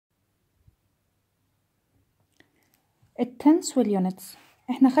التنس واليونتس.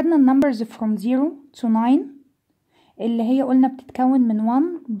 احنا خدنا النمبرز from 0 to 9 اللي هي قلنا بتتكون من 1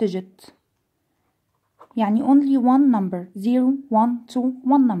 digit، يعني only one number 0 1 2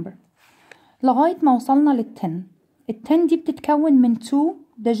 1 number لغاية ما وصلنا لل10. ال10 دي بتتكون من 2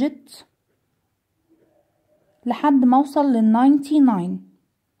 digit لحد ما اوصل لل99.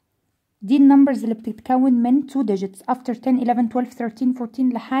 دي النمبرز اللي بتتكون من 2 digits after 10 11 12 13 14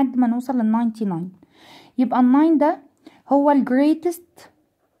 لحد ما نوصل لل99. يبقى ال9 ده هو ال greatest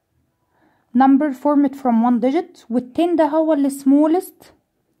number formed from one digit، وال10 ده هو ال smallest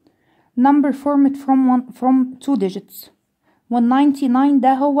number formed from 2 digits، وال99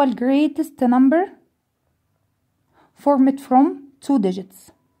 ده هو ال greatest number formed from 2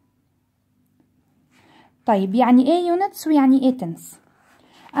 digits. طيب يعني ايه units ويعني ايه tens؟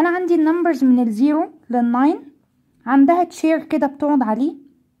 انا عندي النمبرز من الزيرو لل9 عندها تشير كده بتقعد عليه.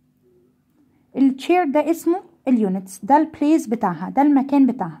 التشير ده اسمه اليونتس، ده البليس بتاعها، ده المكان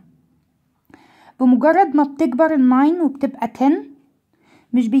بتاعها. بمجرد ما بتكبر ال9 وبتبقى 10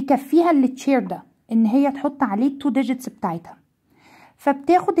 مش بيكفيها التشير ده ان هي تحط عليه 2 digits بتاعتها،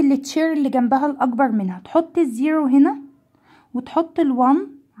 فبتاخد التشير اللي جنبها الاكبر منها، تحط الزيرو هنا وتحط ال1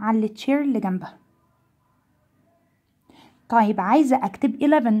 على التشير اللي جنبها. طيب عايزة اكتب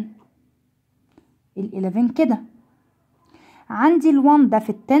 11، ال11 كده عندي ال1 ده في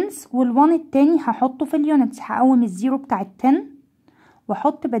التنس، وال1 التاني هحطه في اليونتس. هقوم الزيرو بتاع ال10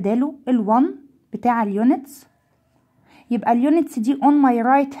 واحط بداله ال1 بتاع اليونتس، يبقى اليونتس دي on my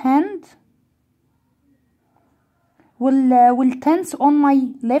right hand والتنس on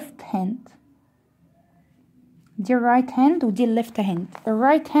my left hand. دي الرايت هاند ودي الليفت هاند،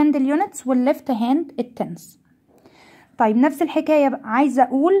 الرايت هاند اليونتس والليفت هاند التنس. طيب نفس الحكاية بقى، عايزة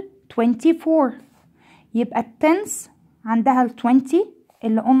اقول 24، يبقى التنس عندها ال20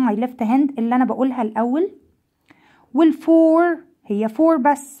 اللي on my left hand اللي انا بقولها الاول، وال4 هي 4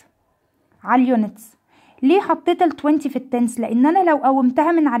 بس على اليونتس. ليه حطيت ال20 في التنس؟ لان انا لو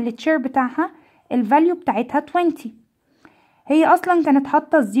قومتها من على التشير بتاعها الفاليو بتاعتها 20، هي اصلا كانت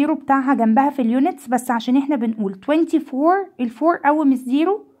حاطه الزيرو بتاعها جنبها في اليونتس، بس عشان احنا بنقول 24 ال4 قوم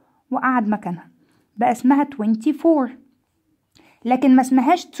الزيرو وقعد مكانها بقى اسمها 24، لكن ما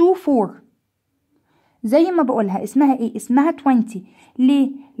اسمهاش 24 زي ما بقولها. اسمها ايه؟ اسمها 20.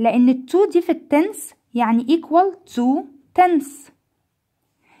 ليه؟ لان ال2 دي في التنس يعني equal to tens،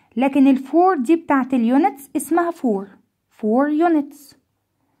 لكن ال4 دي بتاعت اليونتس اسمها 4 يونتس.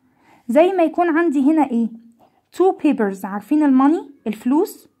 زي ما يكون عندي هنا ايه 2 papers، عارفين الماني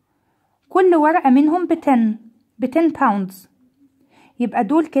الفلوس، كل ورقة منهم ب10 pounds، يبقى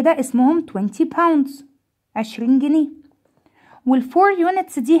دول كده اسمهم 20 pounds 20 جنيه. وال4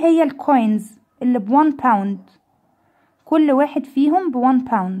 يونتس دي هي الكوينز اللي ب1 pound، كل واحد فيهم ب1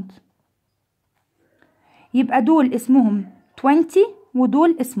 pound، يبقى دول اسمهم 20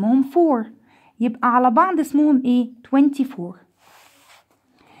 ودول اسمهم 4، يبقى على بعض اسمهم ايه 24.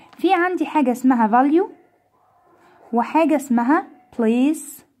 في عندي حاجة اسمها value وحاجة اسمها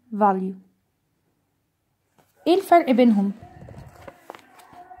place value. ايه الفرق بينهم؟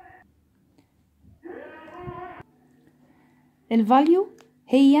 الفاليو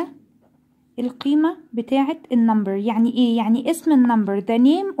هي القيمة بتاعة النمبر. يعني ايه؟ يعني اسم النمبر، the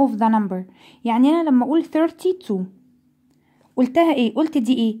name of the number. يعني انا لما اقول 32 قلتها ايه؟ قلت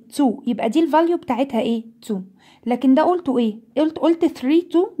دي ايه 2، يبقى دي الفاليو بتاعتها ايه 2. لكن ده قلته ايه؟ قلت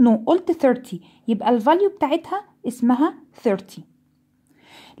 32 نو، قلت 30، يبقى الفاليو بتاعتها اسمها 30.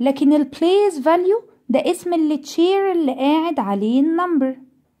 لكن البليس فاليو ده اسم التشير اللي قاعد عليه النمبر،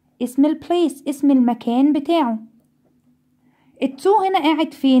 اسم البليس، اسم المكان بتاعه. ال2 هنا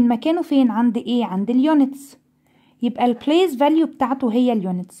قاعد فين؟ مكانه فين؟ عند ايه؟ عند اليونتس، يبقى البليس فاليو بتاعته هي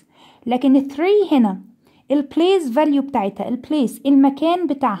اليونتس. لكن ال3 هنا البليس فاليو بتاعتها، البليس المكان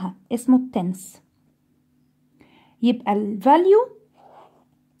بتاعها اسمه التنس، يبقى الفاليو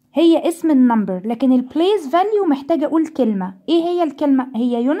هي اسم النمبر، لكن البليس فاليو محتاجة اقول كلمة. ايه هي الكلمة؟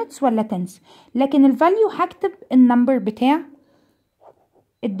 هي يونتس ولا تنس؟ لكن الفاليو هكتب النمبر بتاع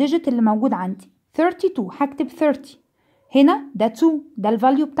الديجيت اللي موجود عندي 32، هكتب 30 هنا، ده 2 ده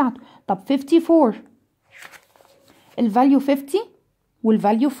الفاليو بتاعته. طب 54 الفاليو 50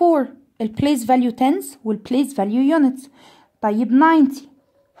 والفاليو 4، البليس فاليو تنس والبليس فاليو يونتس. طيب 90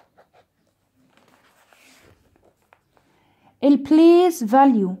 البليس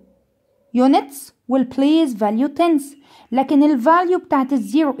فاليو يونتس والبليس فاليو تنس، لكن الفاليو بتاعت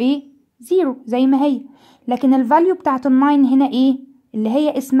الزيرو ايه 0 زي ما هي، لكن الفاليو بتاعت ال9 هنا ايه اللي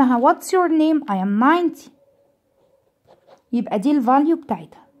هي اسمها what's your name I am 90، يبقى دي الفاليو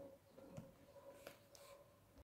بتاعتها.